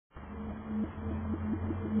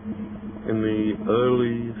in the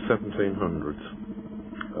early 1700s,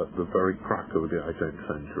 at the very crack of the 18th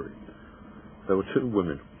century, there were two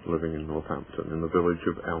women living in Northampton in the village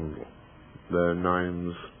of Elmdale. Their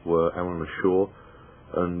names were Eleanor Shaw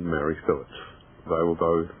and Mary Phillips. They were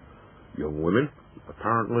both young women,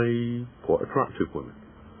 apparently quite attractive women.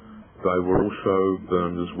 They were also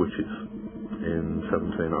burned as witches in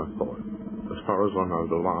 1705. As far as I know,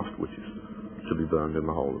 the last witches to be burned in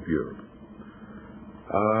the whole of Europe.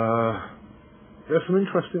 There's some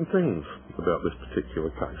interesting things about this particular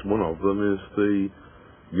case. One of them is the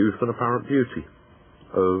youth and apparent beauty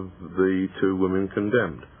of the two women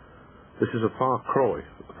condemned. This is a far cry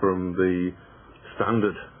from the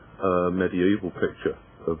standard medieval picture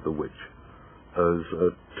of the witch as a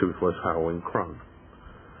toothless howling crone.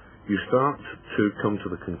 You start to come to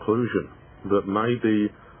the conclusion that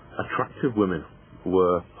maybe attractive women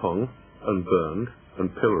were hung and burned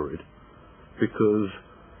and pilloried because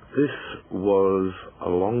this was a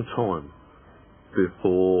long time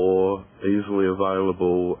before easily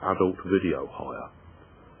available adult video hire.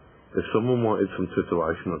 If someone wanted some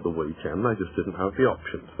titillation at the weekend, they just didn't have the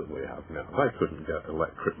options that we have now. They couldn't get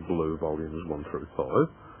Electric Blue volumes 1 through 5.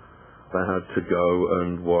 They had to go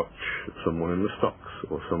and watch someone in the stocks,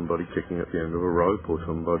 or somebody kicking at the end of a rope, or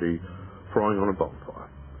somebody frying on a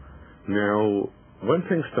bonfire. Now, when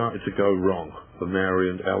things started to go wrong for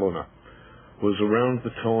Mary and Eleanor was around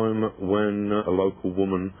the time when a local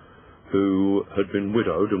woman who had been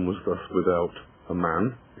widowed and was thus without a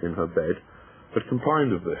man in her bed had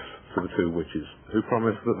complained of this to the two witches, who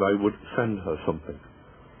promised that they would send her something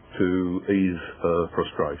to ease her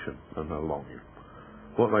frustration and her longing.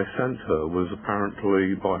 What they sent her was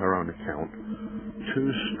apparently, by her own account,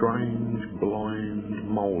 two strange, blind,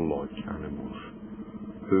 mole-like animals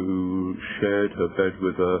who shared her bed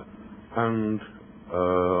with her and,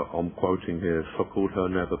 I'm quoting here, suckled her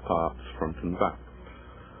nether parts front and back.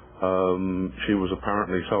 She was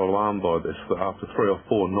apparently so alarmed by this that after 3 or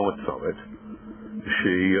 4 nights of it,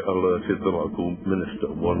 she alerted the local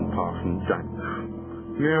minister, one Parson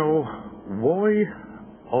Danks. Now, why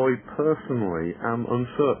I personally am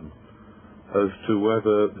uncertain as to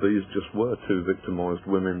whether these just were two victimised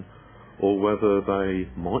women or whether they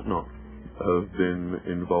might not have been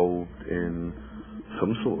involved in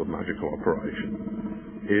some sort of magical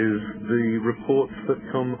operation, is the reports that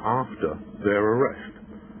come after their arrest.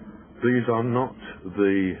 These are not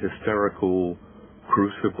the hysterical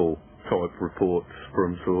crucible type reports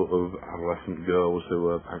from sort of adolescent girls who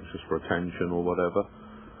are anxious for attention or whatever.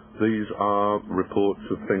 These are reports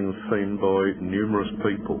of things seen by numerous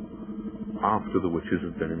people after the witches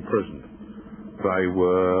had been imprisoned. They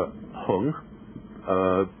were hung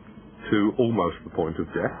to almost the point of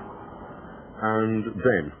death, and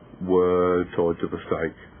then were tied to the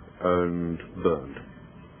stake and burned.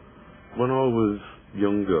 When I was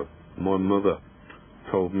younger, my mother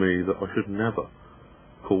told me that I should never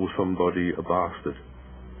call somebody a bastard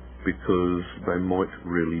because they might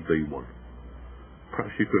really be one.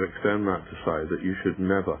 Perhaps you could extend that to say that you should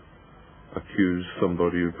never accuse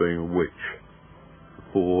somebody of being a witch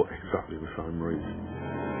for exactly the same reason.